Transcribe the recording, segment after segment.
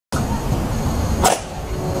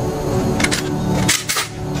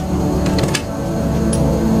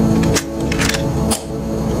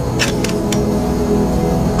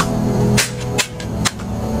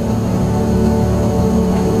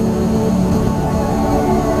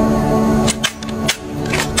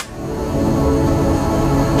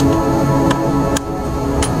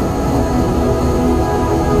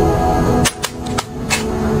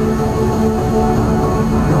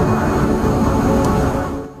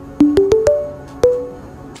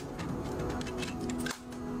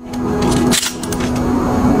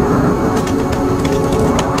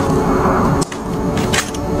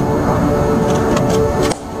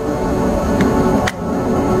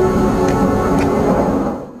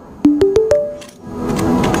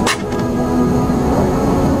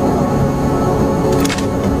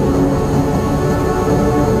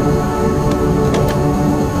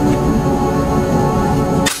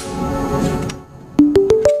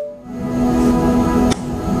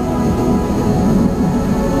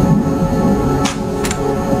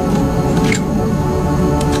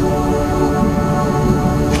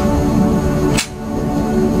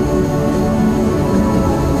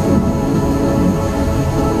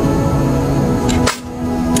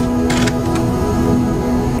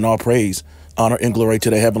all praise, honor, and glory to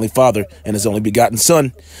the Heavenly Father and His only begotten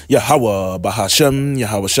Son, Yahweh Bahashem,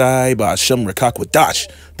 Yahweh Shai, Bahashem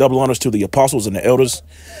Rekakwadash. Double honors to the apostles and the elders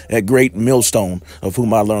at Great Millstone, of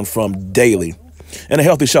whom I learn from daily. And a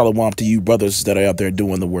healthy shalom to you brothers that are out there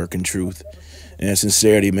doing the work in truth and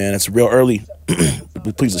sincerity, man. It's real early.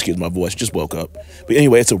 Please excuse my voice. Just woke up. But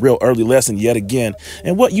anyway, it's a real early lesson yet again.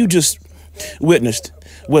 And what you just witnessed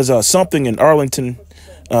was something in Arlington.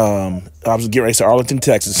 I was getting ready to say Arlington,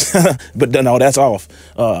 Texas, but no, that's off.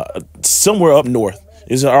 Somewhere up north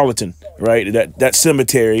is in Arlington, right? That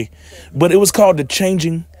cemetery, but it was called the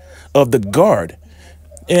changing of the guard.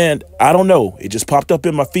 And I don't know, it just popped up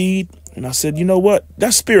in my feed. And I said, you know what?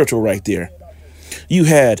 That's spiritual right there. You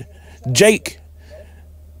had Jake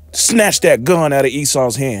snatch that gun out of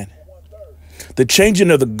Esau's hand. The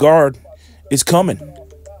changing of the guard is coming.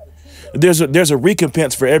 There's a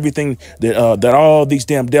recompense for everything that all these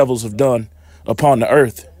damn devils have done upon the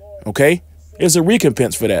earth. OK, there's a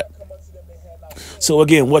recompense for that. So,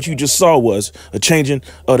 again, what you just saw was a changing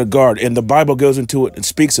of the guard. And the Bible goes into it and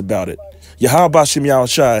speaks about it. Yahweh Bashem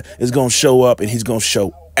Yahushai is going to show up and he's going to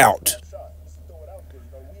show out.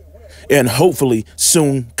 And hopefully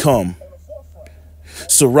soon come.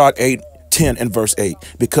 Sirach 8:10 and verse 8,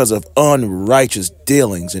 because of unrighteous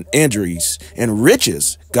dealings and injuries and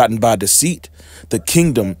riches gotten by deceit, the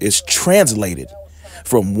kingdom is translated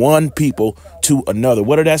from one people to another.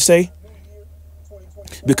 What did that say?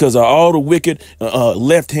 Because of all the wicked,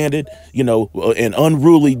 left-handed, and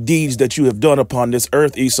unruly deeds that you have done upon this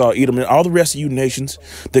earth, Esau, Edom, and all the rest of you nations,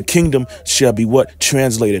 the kingdom shall be what?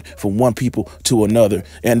 Translated from one people to another.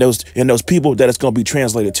 And those people that it's going to be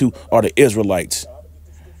translated to are the Israelites.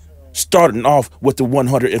 Starting off with the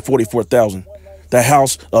 144,000, the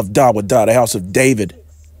house of Dawadah, the house of David,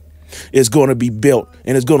 is going to be built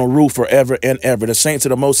and is going to rule forever and ever. The saints of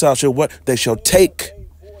the Most High shall what? They shall take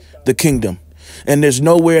the kingdom. And there's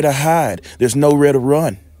nowhere to hide. There's nowhere to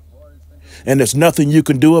run. And there's nothing you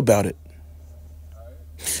can do about it.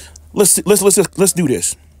 Let's do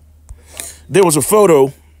this. There was a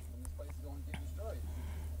photo.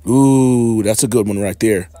 Ooh, that's a good one right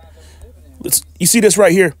there. You see this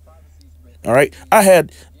right here? All right. I had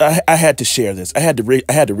to share this. I had to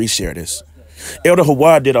reshare this. Elder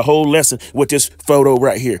Hawa did a whole lesson with this photo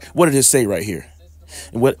right here. What did it say right here?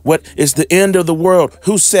 What is the end of the world?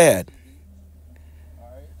 Who's sad?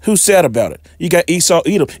 Who's sad about it? You got Esau,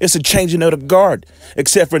 Edom. It's a changing of the guard.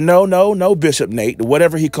 Except for no, Bishop Nate,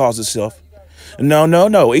 whatever he calls himself.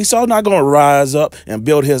 No. Esau's not going to rise up and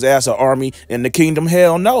build his ass an army in the kingdom.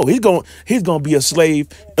 Hell no. He's going to be a slave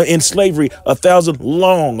in slavery 1,000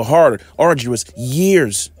 long, hard, arduous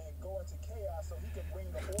years.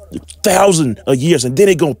 1,000 of years. And then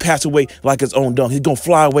he's going to pass away like his own dung. He's going to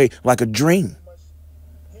fly away like a dream.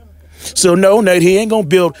 So no, Nate, he ain't gonna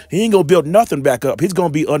build nothing back up. He's gonna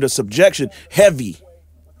be under subjection, heavy.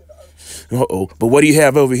 But what do you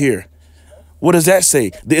have over here? What does that say?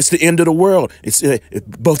 It's the end of the world. It's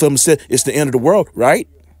both of them said it's the end of the world, right?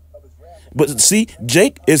 But see,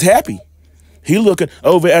 Jake is happy. He looking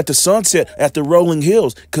over at the sunset, at the rolling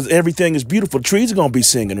hills, because everything is beautiful. Trees are gonna be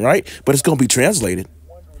singing, right? But it's gonna be translated.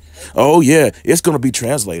 Oh yeah, it's gonna be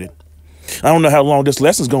translated. I don't know how long this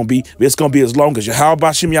lesson is going to be, but it's going to be as long as Yahweh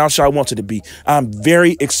Bashem Yahushai wants it to be. I'm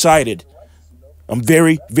very excited. I'm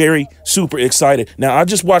very, very super excited. Now, I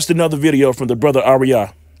just watched another video from the brother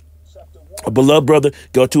Ariah, a beloved brother.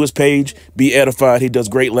 Go to his page, be edified. He does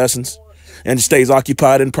great lessons and stays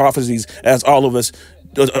occupied in prophecies, as all of us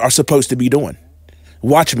are supposed to be doing.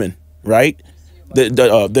 Watchmen, right?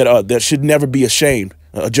 That should never be ashamed.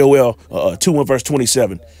 Joel 2 and verse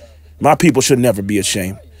 27. My people should never be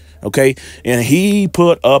ashamed. OK, and he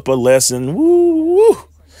put up a lesson. Woo,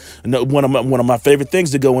 one of my favorite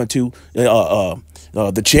things to go into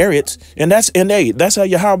the chariots. And that's how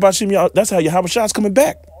Yahweh Bashem, that's how Yahweh Shai's coming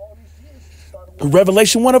back.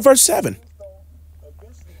 Revelation 1 of verse 7.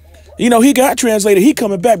 He got translated. He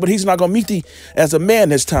coming back, but he's not going to meet thee as a man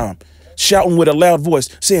this time, shouting with a loud voice,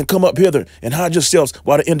 saying, come up hither and hide yourselves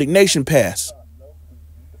while the indignation pass.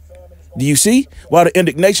 Do you see? While the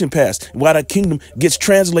indignation passed, while the kingdom gets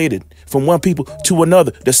translated from one people to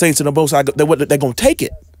another, the saints of the Most High, they're going to take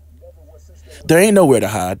it. There ain't nowhere to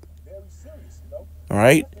hide. All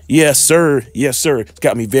right. Yes, sir. Yes, sir. It's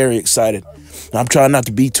got me very excited. I'm trying not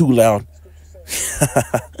to be too loud.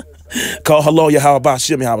 Call hello, Yahweh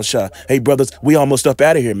Bashem Yahushai. Hey, brothers, we almost up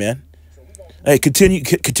out of here, man. Hey,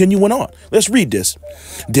 continuing on. Let's read this.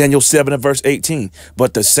 Daniel 7 and verse 18.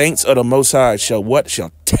 But the saints of the Most High shall what?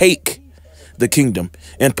 Shall take the kingdom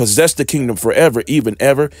and possess the kingdom forever, even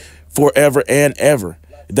ever, forever and ever.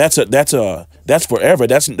 That's forever.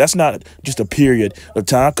 That's not just a period of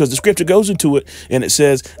time, because the scripture goes into it and it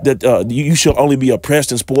says that you shall only be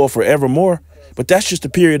oppressed and spoiled forevermore. But that's just a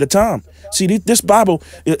period of time. See, this Bible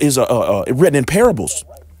is written in parables,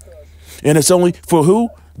 and it's only for who?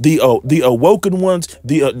 The awoken ones.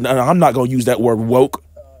 I'm not going to use that word woke.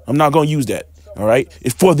 I'm not going to use that. All right.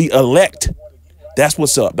 It's for the elect. That's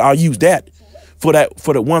what's up. I'll use that for the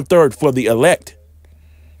 1/3 for the elect.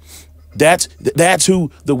 That's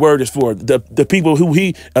who the word is for. The people who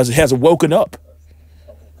he has woken up.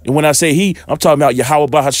 And when I say he, I'm talking about Yahweh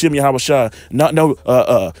Bahashim Yahweh Shai, not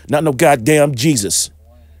no goddamn Jesus.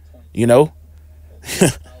 You know,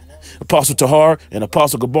 Apostle Tahar and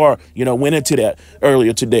Apostle Gabar, went into that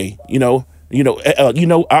earlier today.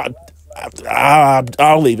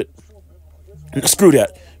 I'll leave it. Screw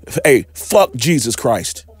that. Hey, fuck Jesus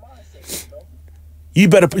Christ. You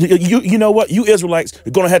better, you know what? You Israelites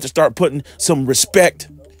are going to have to start putting some respect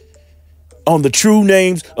on the true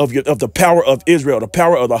names of the power of Israel, the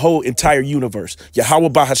power of the whole entire universe. Yahweh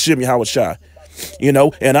Bahashim Yahweh Shai.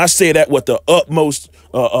 And I say that with the utmost,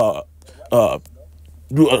 however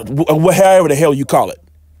the hell you call it.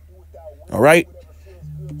 All right.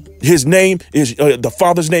 His name is, the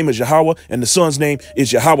Father's name is Yahweh, and the Son's name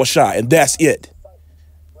is Yahweh Shai, and that's it.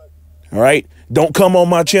 All right. Don't come on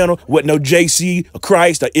my channel with no JC or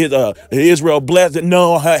Christ or Israel blessed.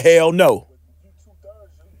 No, hell no.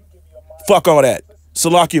 Fuck all that.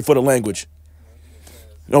 Salakia for the language.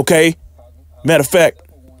 Okay. Matter of fact,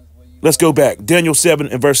 let's go back. Daniel 7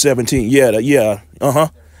 and verse 17. Yeah.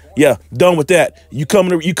 Yeah. Done with that. You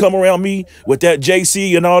come around me with that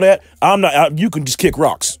JC and all that. You can just kick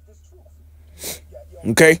rocks.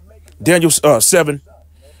 Okay. Daniel 7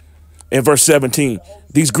 and verse 17.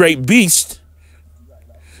 These great beasts,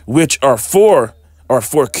 which are four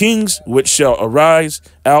kings, which shall arise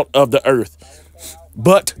out of the earth.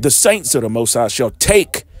 But the saints of the Most High shall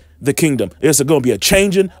take the kingdom. It's going to be a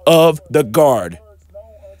changing of the guard,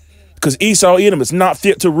 because Esau Edom is not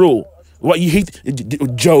fit to rule.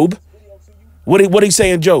 Job? What did he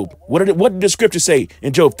say in Job? What did the scripture say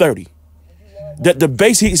in Job 30? That the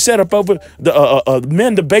base he set up over the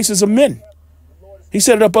men, the basis of men. He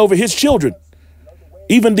set it up over his children,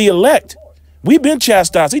 even the elect. We've been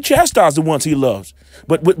chastised. He chastised the ones he loves.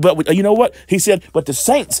 But you know what? He said, but the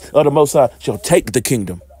saints of the Most High shall take the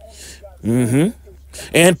kingdom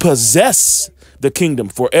and possess the kingdom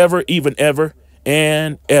forever, even ever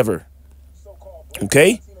and ever.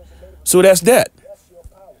 Okay? So that's that.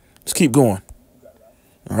 Let's keep going.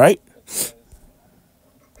 All right?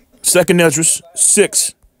 2nd Ezra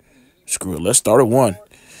 6. Screw it. Let's start at 1.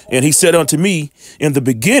 And he said unto me, in the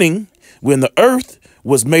beginning, when the earth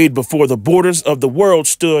was made, before the borders of the world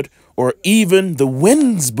stood, or even the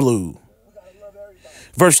winds blew.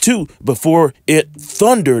 Verse 2, before it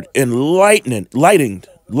thundered and lightened,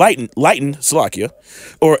 Salakia,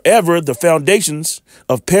 or ever the foundations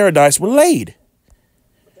of paradise were laid.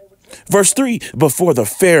 Verse 3, before the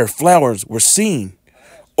fair flowers were seen,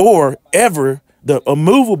 or ever the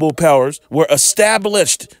immovable powers were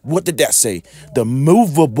established. What did that say? The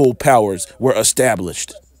movable powers were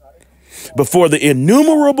established. Before the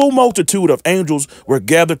innumerable multitude of angels were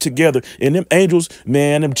gathered together. And them angels,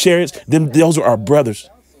 man, them chariots, those are our brothers.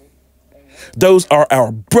 Those are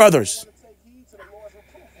our brothers.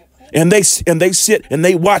 And they sit and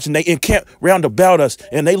they watch and they encamp round about us,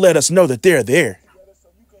 and they let us know that they're there.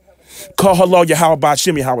 Call halal Yahweh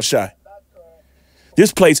Ba'ashim Yahweh Shai.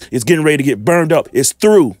 This place is getting ready to get burned up. It's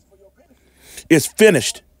through. It's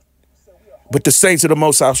finished. But the saints of the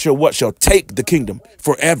Most High shall take the kingdom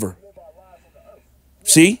forever.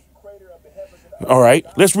 See? All right,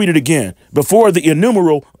 let's read it again. Before the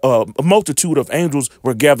innumerable multitude of angels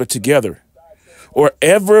were gathered together, or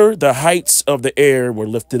ever the heights of the air were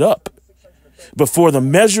lifted up, before the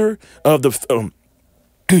measure of the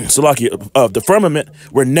of the firmament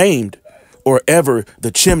were named, or ever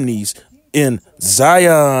the chimneys in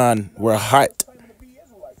Zion were hot.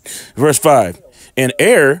 Verse 5. And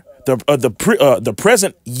the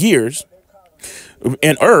present years,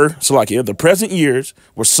 and the present years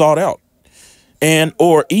were sought out, and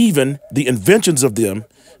or even the inventions of them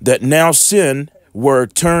that now sin were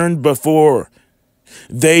turned before.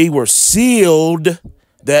 They were sealed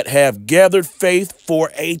that have gathered faith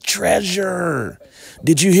for a treasure.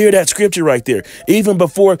 Did you hear that scripture right there? Even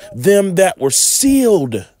before them that were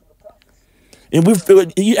sealed. And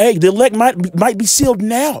hey, the elect might be sealed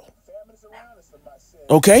now.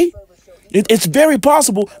 Okay? It's very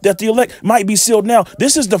possible that the elect might be sealed now.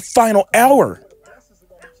 This is the final hour.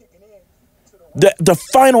 The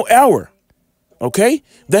final hour. Okay,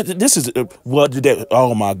 this is what did that?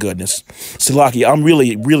 Oh my goodness, Salaki, I'm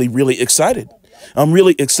really, really, really excited. I'm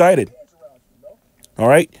really excited. All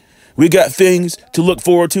right, we got things to look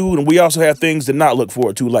forward to, and we also have things to not look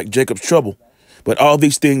forward to, like Jacob's trouble. But all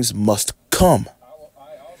these things must come.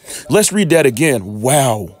 Let's read that again.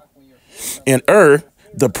 Wow. In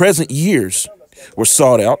the present years were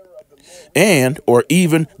sought out, and or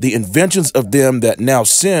even the inventions of them that now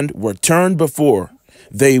sinned were turned before.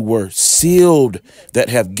 They were sealed that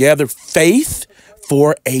have gathered faith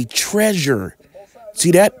for a treasure.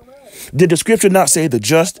 See that? Did the scripture not say the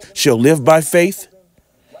just shall live by faith?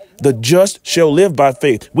 The just shall live by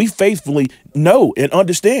faith. We faithfully know and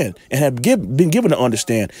understand and have been given to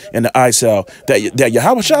understand in the Isaiah that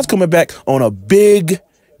Yahweh Shah is coming back on a big,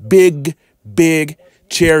 big, big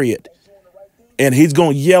chariot. And he's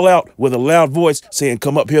going to yell out with a loud voice saying,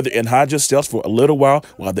 come up hither and hide yourselves for a little while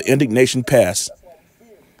the indignation pass.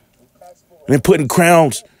 And putting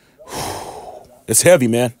crowns. It's heavy,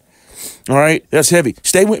 man. All right. That's heavy.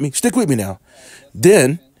 Stay with me. Stick with me now.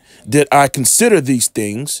 Then did I consider these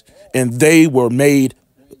things, and they were made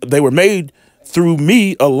through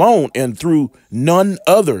me alone and through none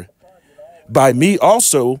other. By me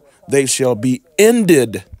also they shall be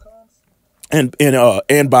ended, and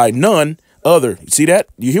by none other. See that?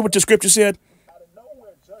 You hear what the scripture said?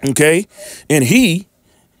 Okay. And he,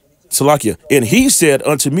 Salakia, and he said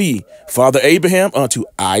unto me, Father Abraham, unto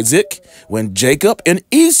Isaac, when Jacob and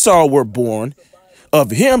Esau were born,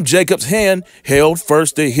 of him Jacob's hand held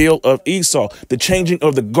first the heel of Esau. The changing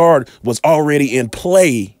of the guard was already in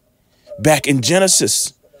play back in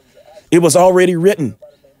Genesis. It was already written.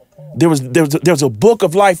 There was a book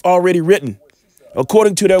of life already written.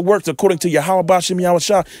 According to their works, according to Yahweh Bashem Yahweh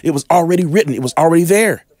Shah, it was already written. It was already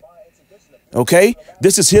there. Okay?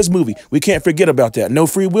 This is his movie. We can't forget about that. No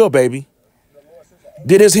free will, baby.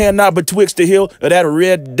 Did his hand not betwixt the heel of that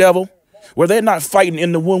red devil? Were they not fighting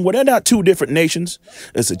in the womb? Were they not two different nations?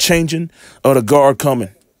 It's a changing of the guard coming.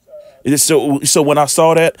 So when I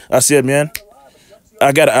saw that, I said, man,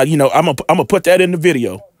 I gotta, I'm gonna put that in the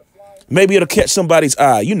video. Maybe it'll catch somebody's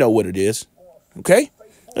eye. You know what it is. Okay?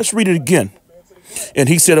 Let's read it again. And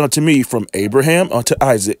he said unto me, from Abraham unto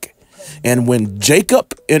Isaac. And when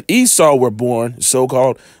Jacob and Esau were born,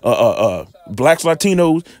 so-called blacks,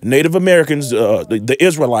 Latinos, Native Americans, the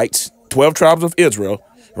Israelites, 12 tribes of Israel,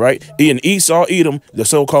 right? And Esau, Edom, the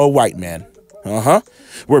so-called white man,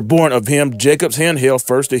 were born of him. Jacob's hand held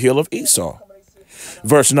first the heel of Esau.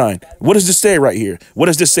 Verse 9. What does this say right here? What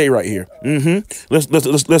does this say right here?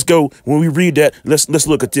 Let's go. When we read that, let's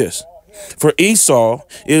look at this. For Esau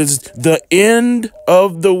is the end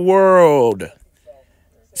of the world.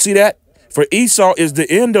 See that? For Esau is the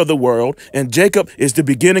end of the world, and Jacob is the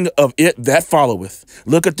beginning of it that followeth.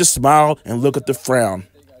 Look at the smile and look at the frown.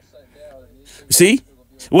 See?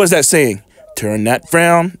 What is that saying? Turn that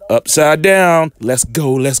frown upside down. Let's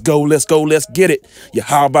go, let's go, let's go, let's get it.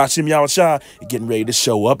 Yahweh Shem Yahweh Shah getting ready to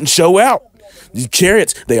show up and show out. These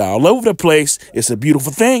chariots, they all over the place. It's a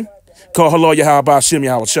beautiful thing. Call hello Yahweh Shem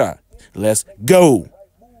Yahweh Shah. Let's go.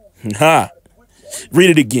 Read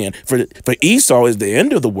it again. For Esau is the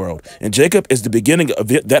end of the world, and Jacob is the beginning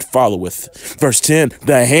of it that followeth. Verse 10,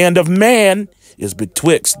 the hand of man is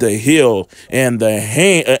betwixt the heel and the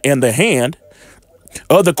hand.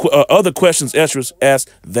 Other questions Esdras asked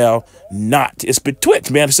thou not. It's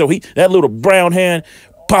betwixt, man. So that little brown hand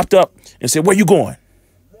popped up and said, where you going?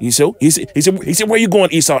 He said, where you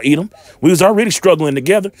going, Esau, Edom? We was already struggling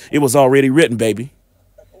together. It was already written, baby.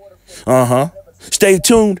 Stay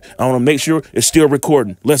tuned. I want to make sure it's still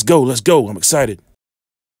recording. Let's go. Let's go. I'm excited.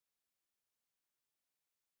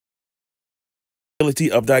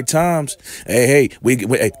 Of thy times. Hey,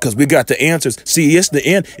 because we got the answers. See, it's the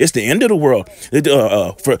end. It's the end of the world.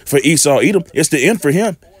 For Esau, Edom, it's the end for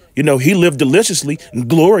him. You know, he lived deliciously and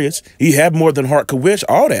glorious. He had more than heart could wish.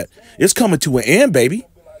 All that. It's coming to an end, baby.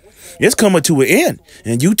 It's coming to an end.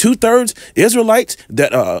 And you 2/3 Israelites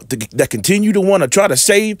that continue to want to try to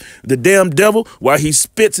save the damn devil while he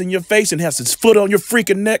spits in your face and has his foot on your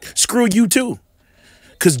freaking neck, screw you too.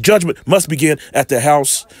 Because judgment must begin at the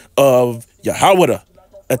house of Yahweh,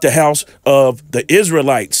 at the house of the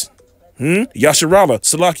Israelites. Yasharallah,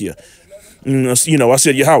 Salakia. I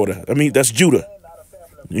said Yahweh. I mean, that's Judah.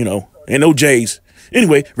 Ain't no J's.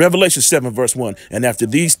 Anyway, Revelation 7, verse 1. And after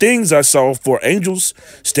these things I saw 4 angels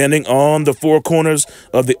standing on the 4 corners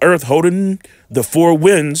of the earth, holding the 4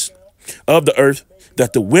 winds of the earth,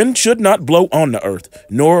 that the wind should not blow on the earth,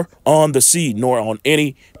 nor on the sea, nor on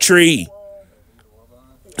any tree.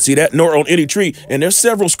 See that? Nor on any tree. And there's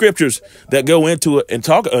several scriptures that go into it and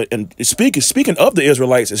talk and speaking of the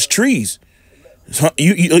Israelites as trees.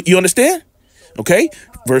 You understand? Okay.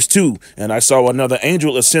 Verse 2. And I saw another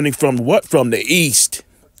angel ascending from what? From the east.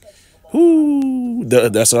 Ooh,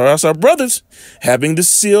 that's our brothers, having the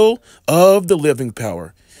seal of the living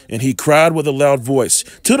power. And he cried with a loud voice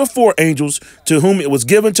to the four angels to whom it was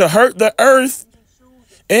given to hurt the earth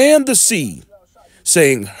and the sea,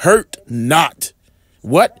 saying, hurt not.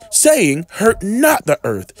 What? Saying, hurt not the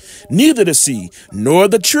earth, neither the sea, nor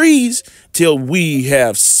the trees, till we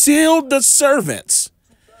have sealed the servants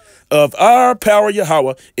of our power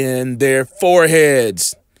Yahweh in their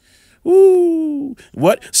foreheads. Ooh,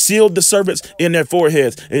 what? Sealed the servants in their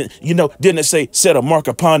foreheads. And, you know, didn't it say, set a mark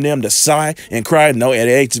upon them to sigh and cry? No, it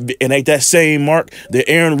ain't that same mark that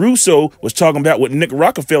Aaron Russo was talking about with Nick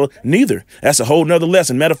Rockefeller. Neither. That's a whole nother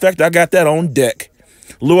lesson. Matter of fact, I got that on deck.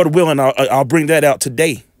 Lord willing, I'll bring that out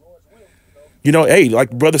today. You know, hey, like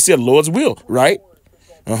brother said, Lord's will, right?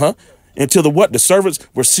 Until the what? The servants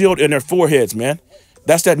were sealed in their foreheads, man.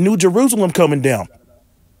 That's that New Jerusalem coming down.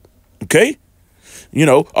 Okay? You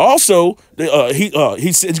know, also,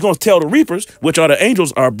 he's going to tell the reapers, which are the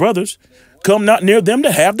angels, our brothers, come not near them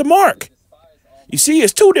to have the mark. You see,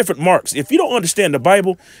 it's two different marks. If you don't understand the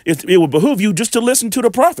Bible, it will behoove you just to listen to the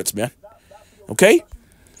prophets, man. Okay?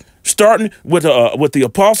 Starting with the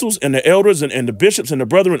apostles and the elders and the bishops and the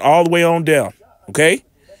brethren all the way on down. Okay?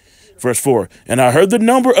 Verse 4, and I heard the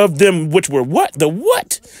number of them which were what? The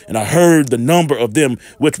what? And I heard the number of them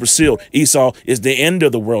which were sealed. Esau is the end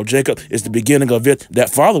of the world. Jacob is the beginning of it that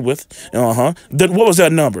followeth. Then what was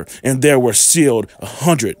that number? And there were sealed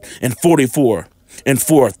 144 and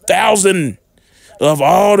 4,000 of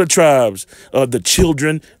all the tribes of the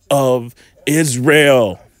children of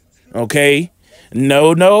Israel. Okay?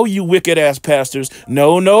 No, you wicked ass pastors.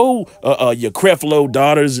 No, your Creflo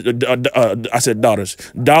daughters. I said daughters.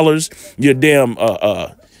 Dollars. Your damn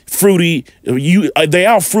fruity. They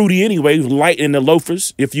are fruity anyway. Light in the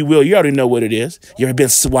loafers, if you will. You already know what it is. You ever been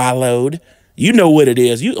swallowed? You know what it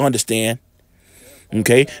is. You understand.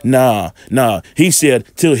 Okay. Nah. He said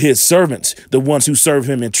to his servants, the ones who serve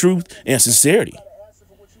him in truth and sincerity.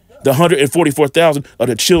 The 144,000 are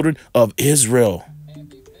the children of Israel.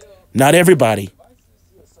 Not everybody.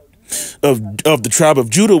 Of the tribe of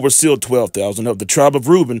Judah were sealed 12,000. Of the tribe of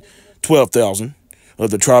Reuben, 12,000.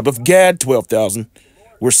 Of the tribe of Gad, 12,000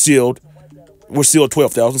 were sealed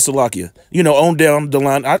 12,000. Salakia. You know, on down the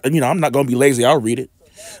line. I'm not going to be lazy. I'll read it.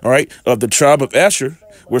 All right. Of the tribe of Asher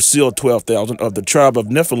were sealed 12,000. Of the tribe of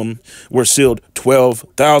Nephilim were sealed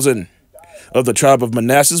 12,000. Of the tribe of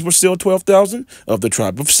Manasseh were sealed 12,000. Of the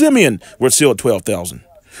tribe of Simeon were sealed 12,000.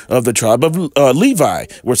 Of the tribe of Levi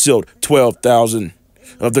were sealed 12,000.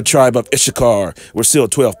 Of the tribe of Issachar were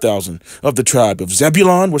sealed 12,000. Of the tribe of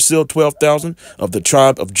Zebulun were sealed 12,000. Of the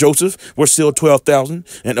tribe of Joseph were sealed 12,000.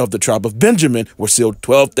 And of the tribe of Benjamin were sealed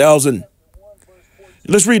 12,000.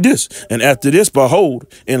 Let's read this. And after this, behold,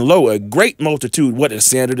 and lo, a great multitude, what is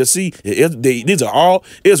sand of the sea. These are all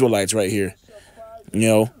Israelites right here. You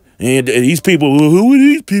know. And these people, who are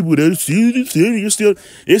these people that see the city?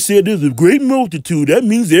 It said there's a great multitude. That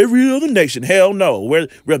means every other nation. Hell no.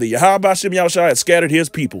 Whether Yahweh Hashem Yahushua has scattered his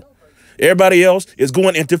people. Everybody else is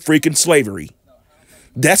going into freaking slavery.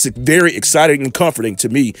 That's very exciting and comforting to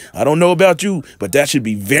me. I don't know about you, but that should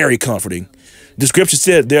be very comforting. The scripture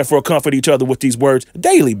says, therefore, comfort each other with these words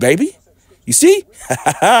daily, baby. You see?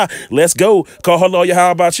 Let's go. Call hello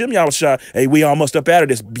Yahweh Hashem Yahushua. Hey, we almost up out of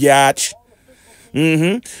this, biatch.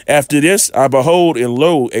 After this, I behold, and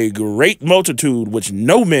lo, a great multitude which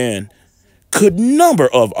no man could number,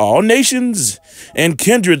 of all nations and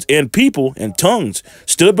kindreds and people and tongues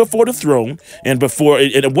stood before the throne and before.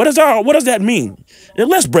 And what does that mean? And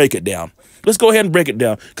let's break it down. Let's go ahead and break it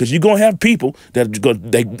down, because you're going to have people that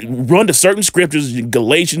they run to certain scriptures,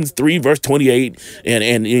 Galatians 3 verse 28,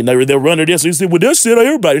 and you know, they'll run to this. And say, well, this said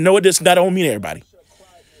everybody. No, that don't mean everybody.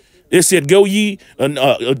 It said, go ye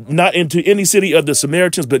not into any city of the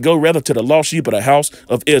Samaritans, but go rather to the lost sheep of the house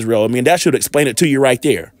of Israel. I mean, that should explain it to you right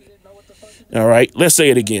there. All right, let's say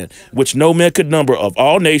it again. Which no man could number, of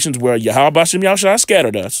all nations where Yahweh Hashem Yahushua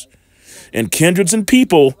scattered us, and kindreds and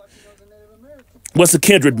people. What's the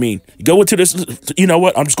kindred mean? Go into this. You know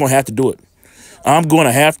what? I'm just going to have to do it. I'm going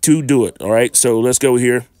to have to do it. All right, so let's go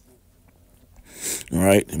here. All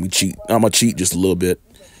right, let me cheat. I'm going to cheat just a little bit.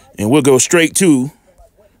 And we'll go straight to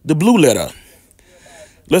the blue letter.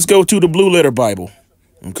 Let's go to the blue letter Bible.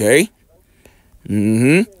 Okay.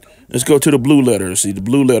 Let's go to the blue letter. See the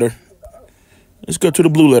blue letter. Let's go to the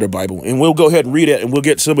blue letter Bible, and we'll go ahead and read it, and we'll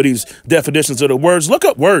get some of these definitions of the words. Look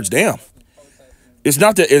up words. Damn. It's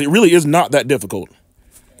not that. It really is not that difficult.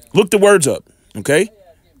 Look the words up. Okay.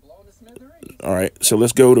 All right. So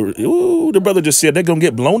let's go to. Ooh, the brother just said they're gonna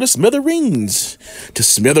get blown to smithereens. To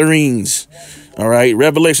smithereens. All right,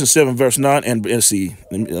 Revelation 7, verse 9, and see,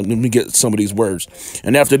 let me get some of these words.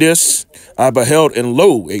 And after this, I beheld, and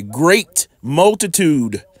lo, a great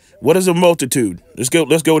multitude. What is a multitude? Let's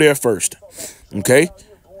go there first. Okay,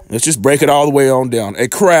 let's just break it all the way on down. A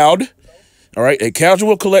crowd, all right, a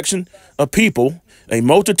casual collection of people, a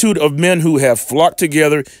multitude of men who have flocked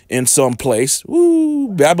together in some place. Woo,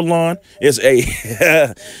 Babylon is a,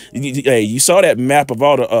 hey, you saw that map of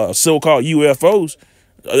all the so-called UFOs.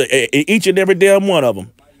 Each and every damn one of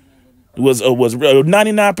them was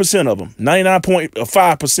 99% of them,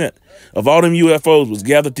 99.5% of all them UFOs was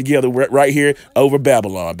gathered together right here over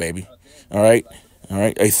Babylon, baby. All right.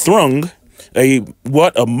 A throng, a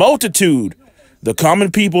multitude, the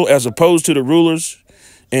common people as opposed to the rulers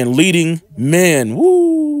and leading men.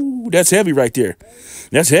 Woo, that's heavy right there.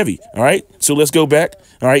 That's heavy. All right. So let's go back.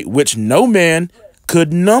 All right. Which no man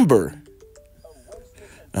could number.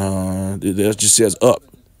 That just says up.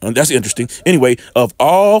 That's interesting. Anyway, of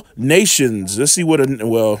all nations, let's see what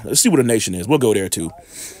a nation is. We'll go there too.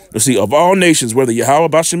 Let's see, of all nations, whether Yahweh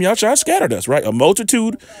Bashem Yahshua scattered us, right? A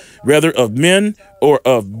multitude, rather of men or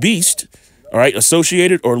of beasts, all right,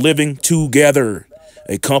 associated or living together.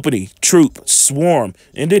 A company, troop, swarm.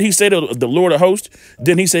 And did he say to the Lord of hosts?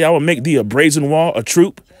 Didn't he say, I will make thee a brazen wall, a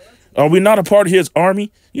troop? Are we not a part of his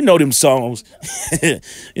army? You know them songs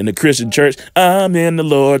in the Christian church. I'm in the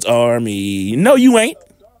Lord's army. No, you ain't.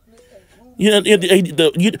 You know, when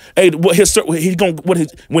he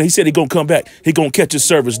said he's gonna come back, he gonna catch his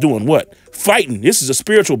service doing what? Fighting. This is a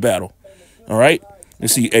spiritual battle. All right.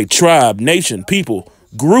 Let's see, a tribe, nation, people,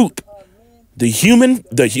 group,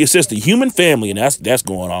 it says the human family, and that's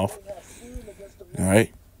going off. All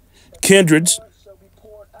right. Kindreds.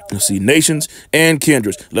 Let's see, nations and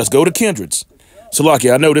kindreds. Let's go to kindreds. So, Lucky,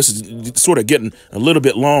 I know this is sort of getting a little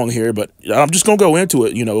bit long here, but I'm just gonna go into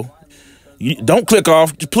it. You know. Don't click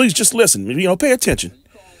off. Please just listen. You know, pay attention.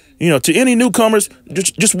 You know, to any newcomers,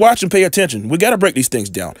 just watch and pay attention. We got to break these things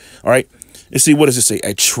down. All right. Let's see. What does it say?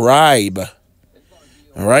 A tribe.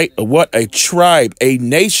 All right. A tribe, a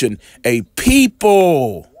nation, a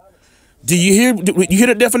people. Do you hear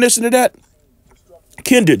the definition of that?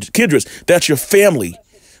 Kindreds. That's your family.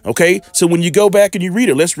 OK, so when you go back and you read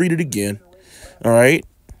it, let's read it again. All right.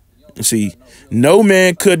 Let's see. No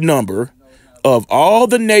man could number. Of all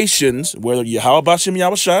the nations, whether Yahweh Bashem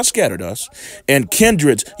Yahweh scattered us, and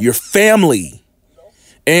kindreds, your family,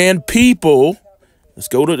 and people. Let's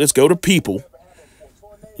go to people.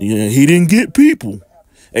 Yeah, he didn't get people.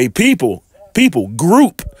 A people,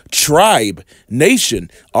 group, tribe,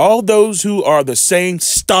 nation, all those who are the same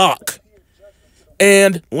stock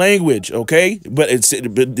and language. Okay, but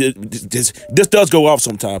this does go off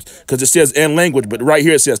sometimes because it says and language, but right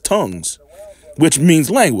here it says tongues, which means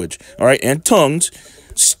language, all right, and tongues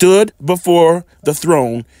stood before the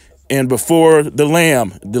throne and before the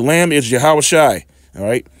Lamb. The Lamb is Yahushua, all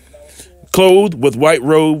right, clothed with white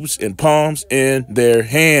robes and palms in their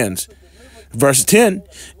hands. Verse 10,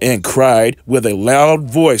 and cried with a loud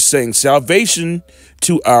voice, saying, salvation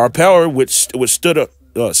to our power, which stood up,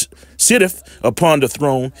 sitteth upon the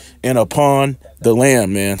throne and upon the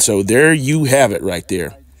Lamb, man. So there you have it right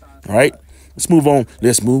there, all right. Let's move on.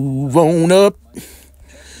 Let's move on up.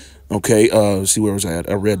 Okay, let's see, where was I at?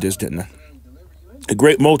 I read this, didn't I? A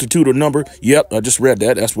great multitude or number. Yep, I just read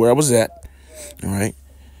that. That's where I was at. All right.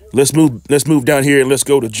 Let's move down here and let's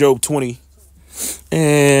go to Job 20.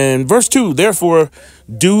 And verse 2, therefore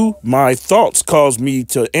do my thoughts cause me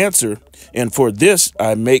to answer, and for this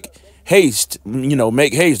I make haste.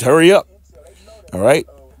 Make haste, hurry up. All right.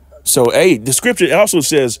 So, the scripture also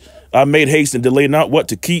says, I made haste and delay not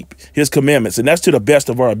to keep his commandments. And that's to the best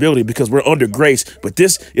of our ability because we're under grace. But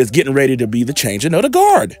this is getting ready to be the changing of the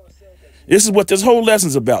guard. This is what this whole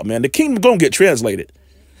lesson's about, man. The kingdom going to get translated.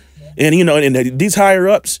 And, and these higher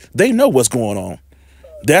ups, they know what's going on.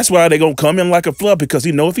 That's why they're going to come in like a flood because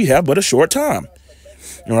he know if he have but a short time.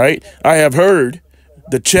 All right. I have heard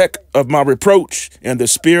the check of my reproach and the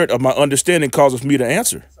spirit of my understanding causes me to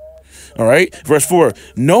answer. All right. Verse 4,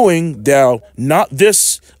 knowing thou not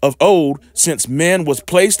this of old, since man was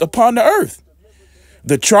placed upon the earth.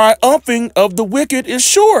 The triumphing of the wicked is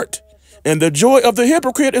short, and the joy of the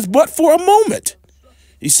hypocrite is but for a moment.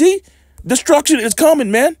 You see, destruction is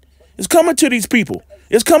coming, man. It's coming to these people.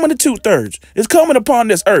 It's coming to 2/3. It's coming upon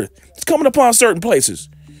this earth. It's coming upon certain places.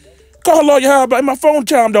 Call Lord Yahweh, my phone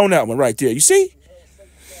chimed on that one right there. You see?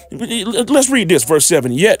 Let's read this, verse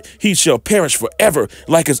 7. Yet he shall perish forever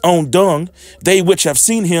like his own dung. They which have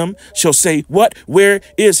seen him shall say, what? Where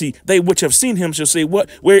is he? They which have seen him shall say, what?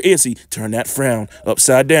 Where is he? Turn that frown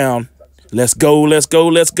upside down. Let's go, let's go,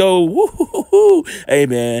 let's go. Woo-hoo-hoo-hoo. Hey,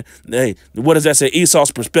 man. Hey, what does that say?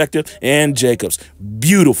 Esau's perspective and Jacob's.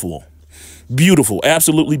 Beautiful. Beautiful.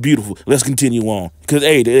 Absolutely beautiful. Let's continue on. Because,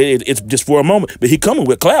 hey, it's just for a moment. But he coming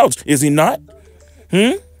with clouds, is he not?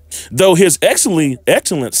 Though his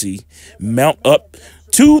excellency mount up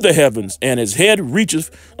to the heavens, and his head reacheth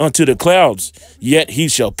unto the clouds, yet he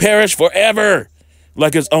shall perish forever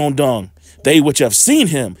like his own dung. They which have seen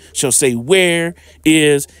him shall say, where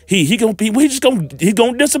is he? He's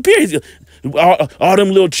gonna disappear. All them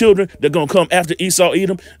little children that gonna come after Esau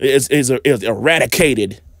Edom is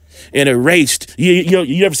eradicated and erased.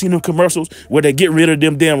 You ever seen them commercials where they get rid of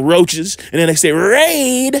them damn roaches and then they say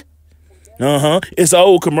raid? It's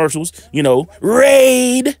old commercials,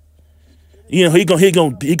 raid. He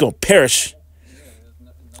gonna perish.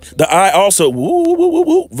 The eye also, woo, woo, woo,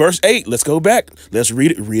 woo. Verse 8, let's go back. Let's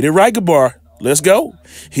read it right, Gabar. Let's go.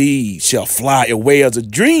 He shall fly away as a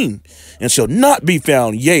dream and shall not be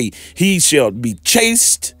found. Yea, he shall be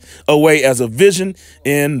chased away as a vision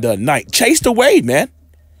in the night. Chased away, man.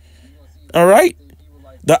 All right.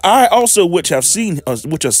 The eye also which have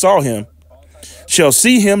saw him shall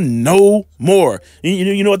see him no more.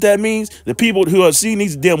 You know what that means? The people who have seen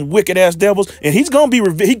these damn wicked ass devils, and he's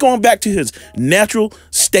going back to his natural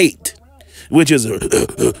state, which is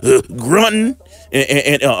grunting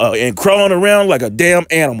and crawling around like a damn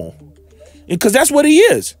animal, because that's what he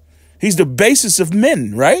is. He's the basis of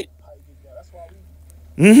men, right?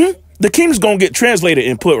 The king's gonna get translated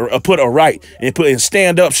and put aright and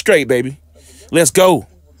stand up straight, baby. Let's go.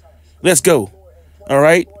 Let's go. All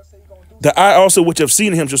right. The eye also which have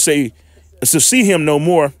seen him shall see him no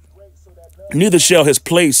more, neither shall his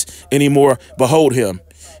place any more behold him.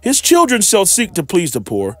 His children shall seek to please the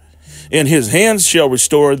poor, and his hands shall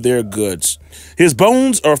restore their goods. His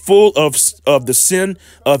bones are full of the sin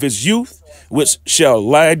of his youth, which shall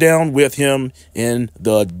lie down with him in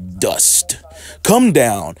the dust. Come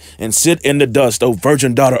down and sit in the dust, O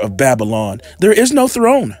virgin daughter of Babylon. There is no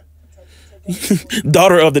throne.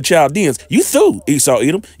 Daughter of the Chaldeans, you through, Esau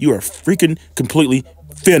Edom. You are freaking completely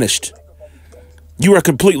finished. You are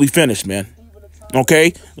completely finished, man.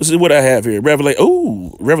 Okay, this is what I have here.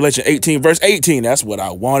 Revelation 18, verse 18. That's what I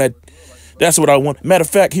wanted. That's what I want. Matter of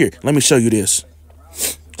fact, here, let me show you this.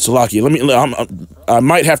 Salakia, I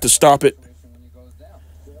might have to stop it.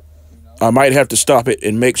 I might have to stop it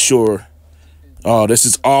and make sure. Oh, this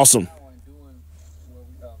is awesome.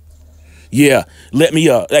 Yeah, let me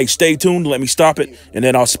stay tuned. Let me stop it, and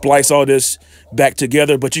then I'll splice all this back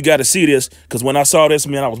together. But you got to see this, because when I saw this,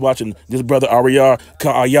 man, I was watching this brother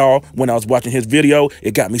Ayal. When I was watching his video,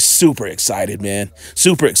 it got me super excited, man.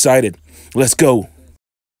 Super excited. Let's go.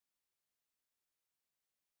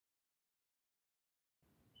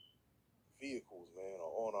 Vehicles, man,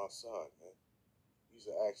 are on our side, man. These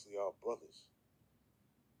are actually our brothers.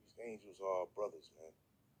 These angels are our brothers, man.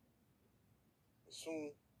 And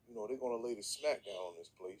soon, they're going to lay the smack down on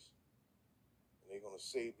this place. And they're going to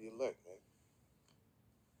save the elect, man.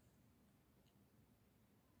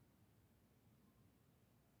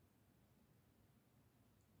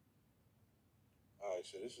 All right,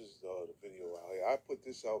 so this is the video out here. I put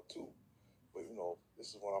this out too. But,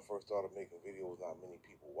 this is when I first started making videos. Not many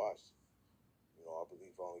people watched. I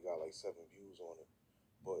believe I only got like 7 views on it.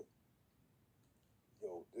 But,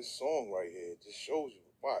 this song right here just shows you.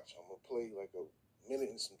 Watch, I'm going to play like a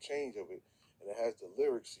minute and some change of it, and it has the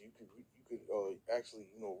lyrics, so you could actually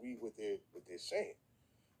read what they're saying,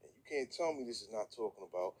 and you can't tell me this is not talking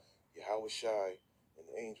about Yahweh Shai and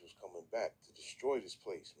the angels coming back to destroy this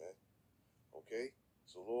place, man. Okay,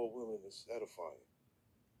 so Lord willing, it's edifying.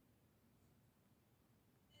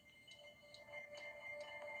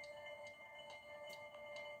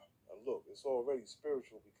 Now look, it's already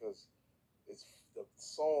spiritual because the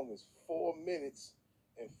song is 4 minutes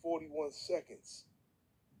and 41 seconds.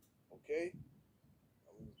 Okay?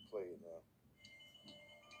 Let me play it now.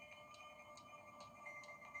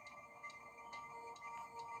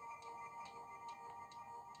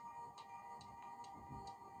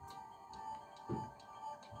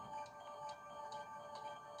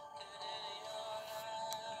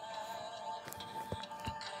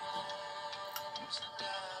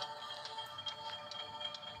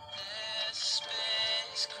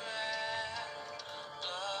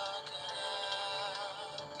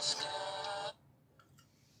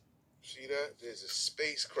 See that? There's a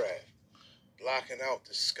spacecraft blocking out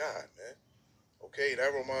the sky, man. Okay,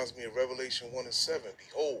 that reminds me of Revelation 1 and 7.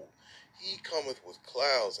 Behold, he cometh with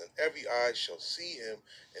clouds, and every eye shall see him,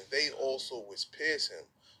 and they also which pierce him.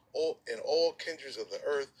 And all kindreds of the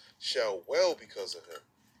earth shall wail because of him.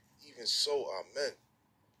 Even so, amen.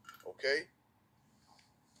 Okay?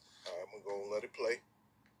 I'm gonna go and let it play.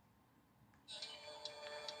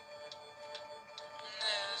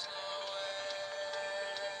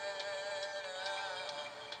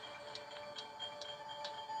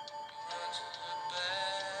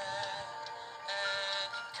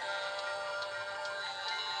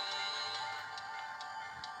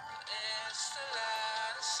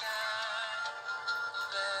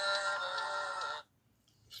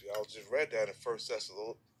 See, I just read that in First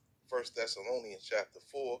Thessalonians chapter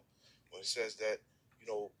 4, when it says that, you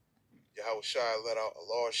know, Yahweh Shai let out a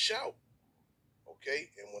large shout. Okay,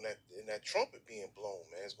 and when that trumpet being blown,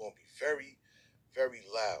 man, it's gonna be very, very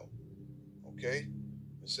loud. Okay,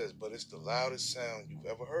 it says, but it's the loudest sound you've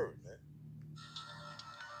ever heard, man.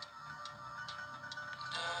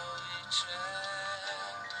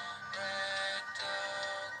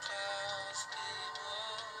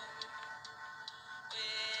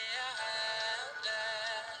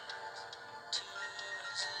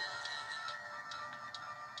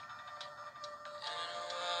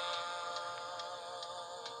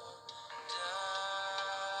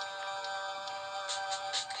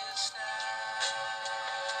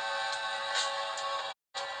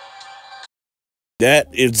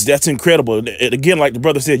 That's incredible. And again, like the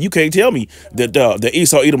brother said, you can't tell me that the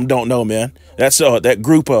Esau Edom don't know, man. That's that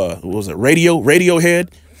group. What was it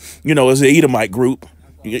Radiohead? You know, it's an Edomite group.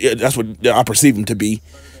 That's what I perceive them to be.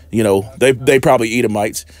 You know, they probably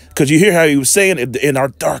Edomites, because you hear how he was saying in our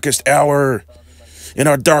darkest hour, he's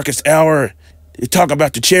talking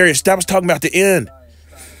about the chariots. That was talking about the end.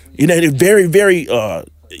 You know, it's very, very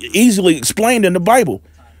easily explained in the Bible.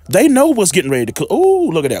 They know what's getting ready to cook.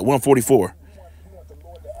 Oh, look at that, 144.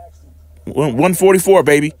 144,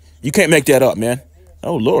 baby. You can't make that up, man.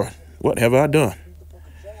 Oh, Lord. What have I done?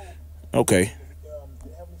 Okay.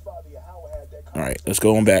 All right. Let's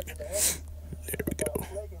go on back. There we go.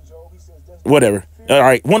 Whatever. All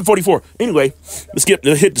right. 144. Anyway, let's hit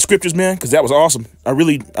the scriptures, man, because that was awesome.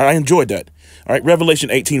 I enjoyed that. All right.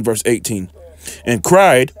 Revelation 18, verse 18. And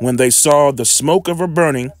cried when they saw the smoke of her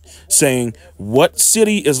burning, saying, what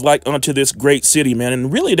city is like unto this great city, man?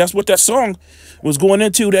 And really, that's what that song was going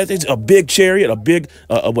into. That it's a big chariot, a big,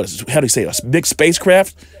 how do you say, a big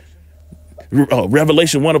spacecraft.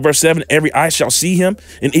 Revelation 1 verse 7, every eye shall see him,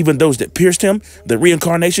 and even those that pierced him, the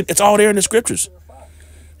reincarnation. It's all there in the scriptures.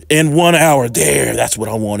 In 1 hour, that's what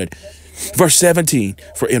I wanted. Verse 17,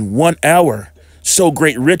 for in 1 hour, so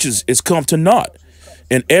great riches is come to naught.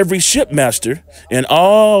 And every shipmaster and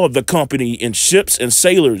all the company in ships and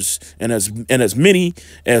sailors and as many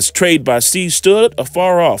as trade by sea stood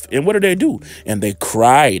afar off. And what did they do? And they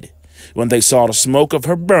cried when they saw the smoke of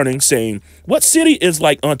her burning, saying, what city is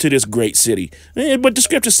like unto this great city? But the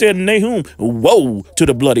scripture said in Nahum, woe to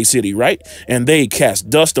the bloody city, right? And they cast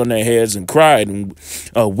dust on their heads and cried, and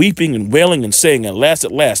weeping and wailing and saying, at last,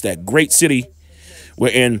 that great city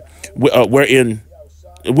wherein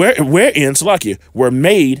Salakia were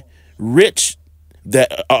made rich,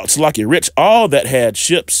 rich all that had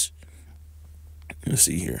ships. Let's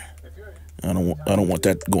see here. I don't want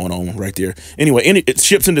that going on right there. Anyway,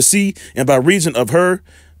 ships in the sea, and by reason of her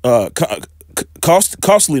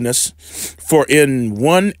costliness, for in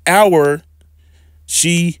 1 hour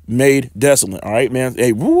she made desolate. All right, man.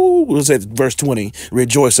 Hey, woo, what's that? Verse 20.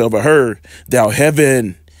 Rejoice over her, thou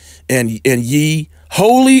heaven, and ye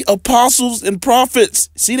holy apostles and prophets.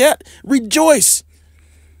 See that? Rejoice.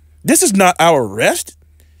 This is not our rest.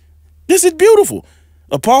 This is beautiful.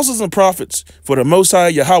 Apostles and prophets, for the Most High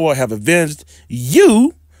Yahweh have avenged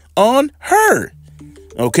you on her.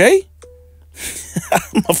 Okay?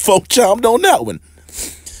 My phone chimed on that one.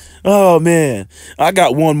 Oh, man. I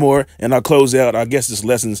got one more, and I'll close out. I guess this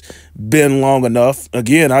lesson's been long enough.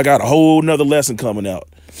 Again, I got a whole nother lesson coming out.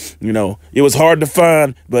 You know, it was hard to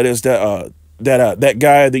find, but it's that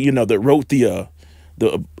guy that, that wrote the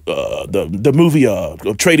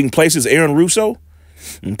movie Trading Places, Aaron Russo.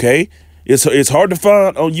 Okay? It's hard to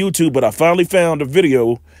find on YouTube, but I finally found a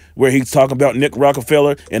video where he's talking about Nick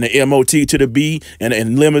Rockefeller and the MOT to the B and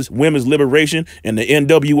women's liberation and the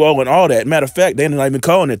NWO and all that. Matter of fact, they're not even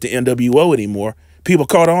calling it the NWO anymore. People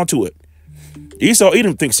caught on to it. Esau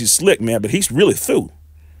Edom thinks he's slick, man, but he's really through.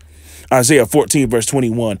 Isaiah 14, verse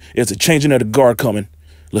 21. It's a changing of the guard coming.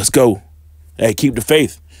 Let's go. Hey, keep the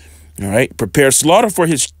faith. All right. Prepare slaughter for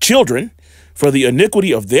his children, for the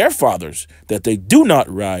iniquity of their fathers, that they do not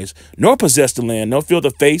rise, nor possess the land, nor fill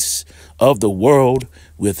the face of the world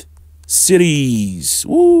with cities.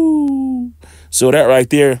 Woo! So that right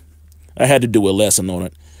there, I had to do a lesson on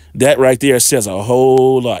it. That right there says a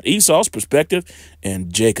whole lot. Esau's perspective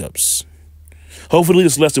and Jacob's. Hopefully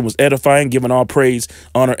this lesson was edifying, giving all praise,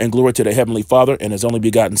 honor, and glory to the Heavenly Father and His only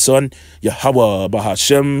begotten Son, Yahweh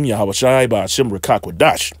Bahashem, Yahweh Shai, Bahashem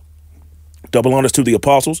Rekakwadash. Double honors to the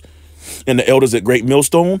apostles and the elders at Great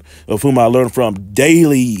Millstone, of whom I learn from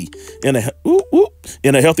daily. In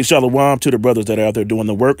a healthy shalom to the brothers that are out there doing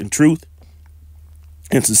the work in truth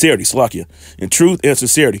and sincerity. Slakia. In truth and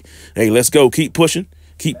sincerity. Hey, let's go. Keep pushing.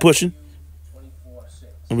 Keep pushing.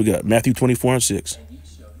 And we got Matthew 24:6. And ye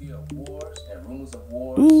shall hear of wars and rumors of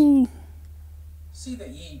wars. Ooh. See that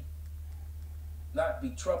ye not be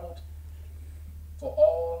troubled, for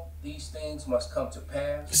all these things must come to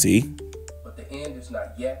pass. See? But the end is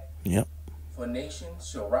not yet. Yep. For nation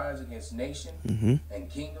shall rise against nation, and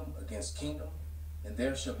kingdom against kingdom, and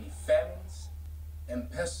there shall be famines and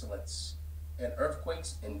pestilence and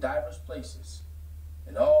earthquakes in divers places,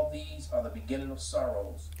 and all these are the beginning of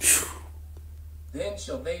sorrows. Then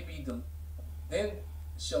shall they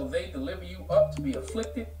deliver you up to be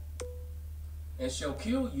afflicted, and shall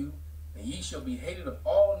kill you, and ye shall be hated of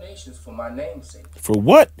all nations for my name's sake. For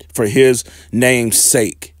what? For His name's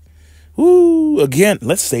sake. Ooh, again,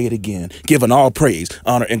 let's say it again. Giving all praise,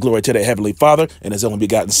 honor, and glory to the Heavenly Father and His only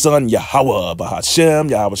begotten Son, Yahweh Bahashem,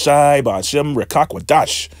 Yahweh Shai, Bahashem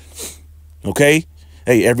Rekakwadash. Okay?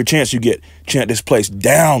 Hey, every chance you get, chant this place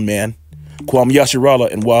down, man. Kwam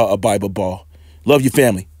Yashirala and Wa a Bible Ball. Love your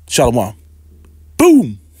family. Shalom.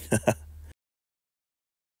 Boom.